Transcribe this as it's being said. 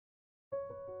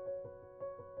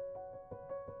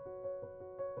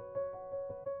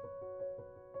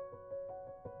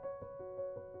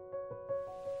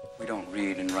We don't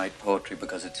read and write poetry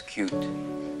because it's cute.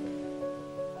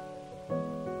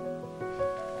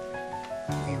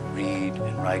 We read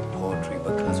and write poetry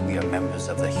because we are members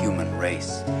of the human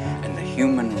race. And the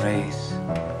human race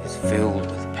is filled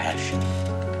with passion.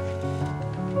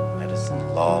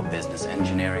 Medicine, law, business,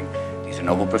 engineering, these are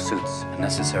noble pursuits and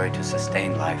necessary to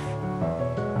sustain life.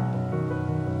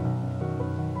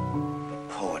 But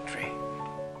poetry,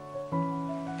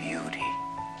 beauty,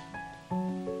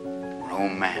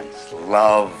 romance,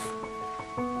 love,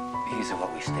 these are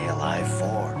what we stay alive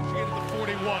for. Into the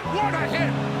 41. What a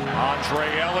hit! Andre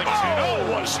Ellington.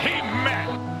 Oh, was he met?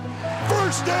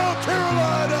 First down,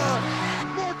 Carolina!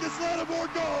 Marcus Lattimore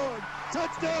gone!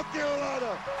 Touchdown,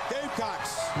 Carolina!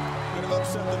 Gamecocks gonna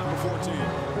upset the number 14.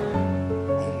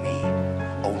 O me,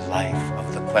 O life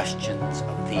of the questions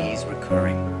of these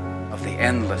recurring, of the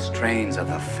endless trains of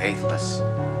the faithless,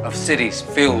 of cities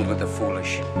filled with the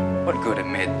foolish. What good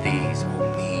amid these,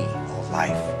 O me, O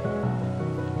life?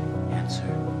 Answer,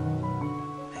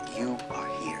 that you are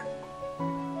here,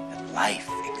 that life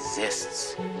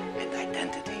exists and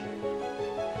identity,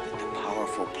 that the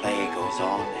powerful play goes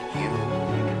on and you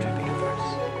may contribute a verse.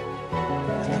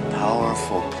 That the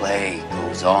powerful play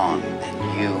goes on and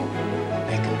you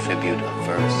may contribute a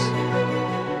verse.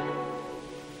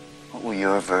 What will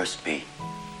your verse be?